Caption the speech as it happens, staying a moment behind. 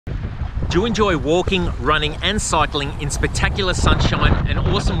Do you enjoy walking, running and cycling in spectacular sunshine and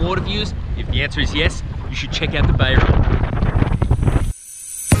awesome water views? If the answer is yes, you should check out the Bay Run.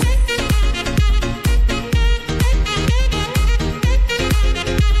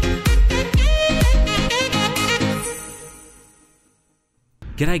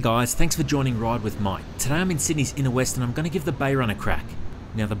 G'day guys, thanks for joining Ride with Mike. Today I'm in Sydney's inner west and I'm going to give the Bay Run a crack.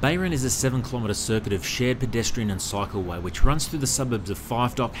 Now the Bay Run is a 7-kilometre circuit of shared pedestrian and cycleway which runs through the suburbs of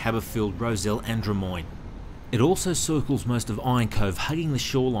Five Dock, Haberfield, Roselle and Drummoyne. It also circles most of Iron Cove, hugging the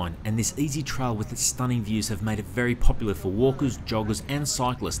shoreline, and this easy trail with its stunning views have made it very popular for walkers, joggers and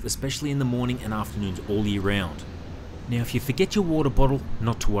cyclists, especially in the morning and afternoons all year round. Now if you forget your water bottle,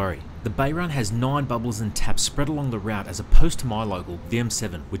 not to worry. The Bay Run has 9 bubbles and taps spread along the route as opposed to my local, the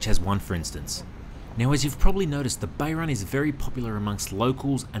M7, which has 1 for instance. Now as you've probably noticed, the Bay Run is very popular amongst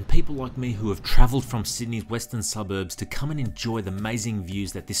locals and people like me who have travelled from Sydney's western suburbs to come and enjoy the amazing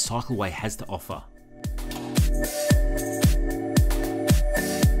views that this cycleway has to offer.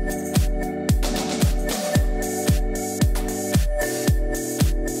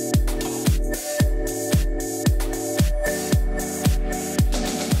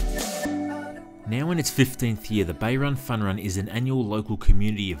 Now in its 15th year, the Bay Run Fun Run is an annual local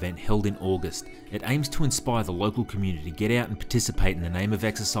community event held in August. It aims to inspire the local community to get out and participate in the name of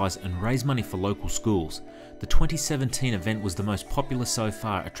exercise and raise money for local schools. The 2017 event was the most popular so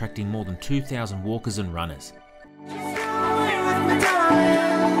far, attracting more than 2,000 walkers and runners.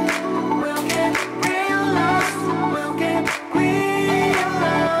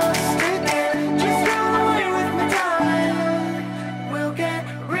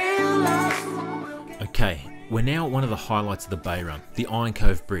 Okay, we're now at one of the highlights of the Bay Run, the Iron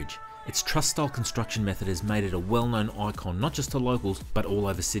Cove Bridge. Its truss-style construction method has made it a well-known icon not just to locals, but all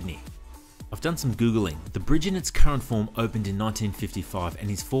over Sydney. I've done some googling. The bridge in its current form opened in 1955 and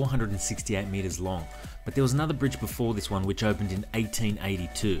is 468 metres long, but there was another bridge before this one which opened in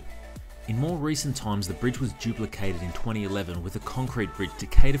 1882. In more recent times, the bridge was duplicated in 2011 with a concrete bridge to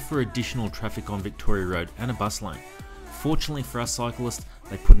cater for additional traffic on Victoria Road and a bus lane. Fortunately for us cyclists,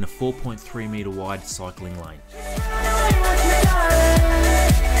 they put in a 4.3 metre wide cycling lane.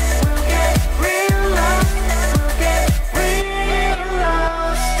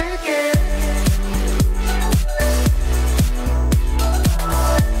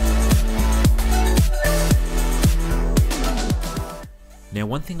 Now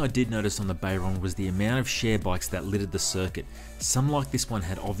one thing I did notice on the Bay Run was the amount of share bikes that littered the circuit. Some like this one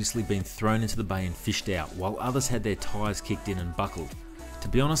had obviously been thrown into the bay and fished out, while others had their tyres kicked in and buckled. To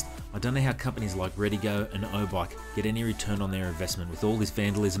be honest, I don't know how companies like Redigo and O-Bike get any return on their investment with all this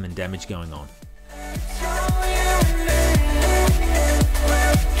vandalism and damage going on.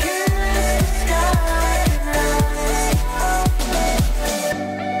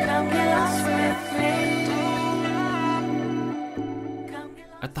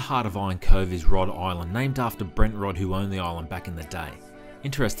 At the heart of Iron Cove is Rod Island, named after Brent Rod who owned the island back in the day.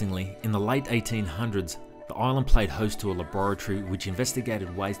 Interestingly, in the late 1800s, the island played host to a laboratory which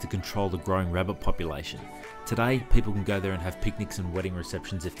investigated ways to control the growing rabbit population. Today, people can go there and have picnics and wedding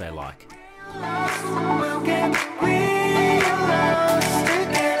receptions if they like.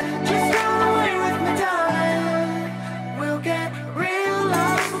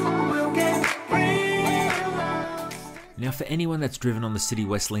 Now for anyone that's driven on the City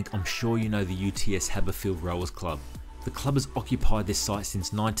West Link, I'm sure you know the UTS Haberfield Rowers Club. The club has occupied this site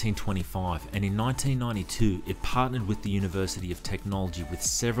since 1925 and in 1992 it partnered with the University of Technology, with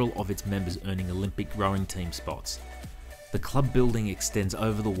several of its members earning Olympic rowing team spots. The club building extends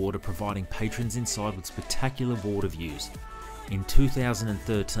over the water, providing patrons inside with spectacular water views. In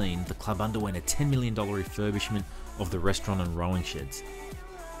 2013, the club underwent a $10 million refurbishment of the restaurant and rowing sheds.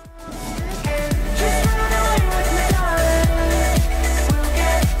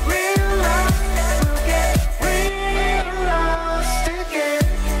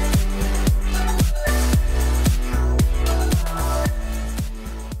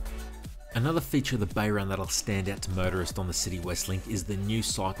 Another feature of the Bay Run that'll stand out to motorists on the City West Link is the new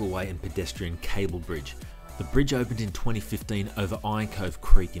cycleway and pedestrian cable bridge. The bridge opened in 2015 over Iron Cove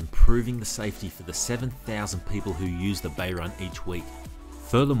Creek, improving the safety for the 7,000 people who use the Bay Run each week.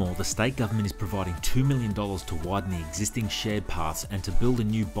 Furthermore, the state government is providing $2 million to widen the existing shared paths and to build a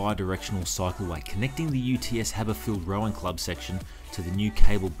new bi-directional cycleway connecting the UTS Haberfield Rowing Club section to the new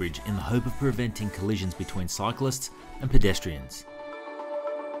cable bridge in the hope of preventing collisions between cyclists and pedestrians.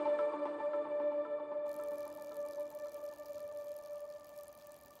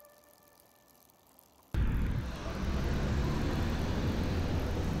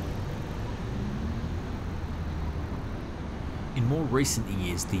 In more recent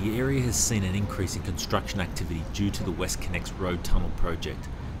years, the area has seen an increase in construction activity due to the Westconnex Road Tunnel project.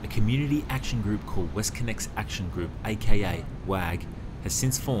 A community action group called Westconnex Action Group, aka WAG, has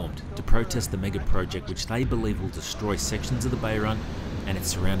since formed to protest the mega project, which they believe will destroy sections of the Bay Run and its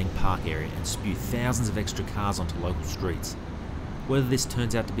surrounding park area and spew thousands of extra cars onto local streets. Whether this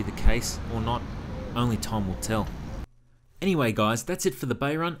turns out to be the case or not, only time will tell. Anyway guys, that's it for the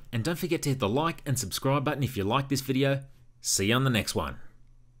Bay Run, and don't forget to hit the like and subscribe button if you like this video. See you on the next one.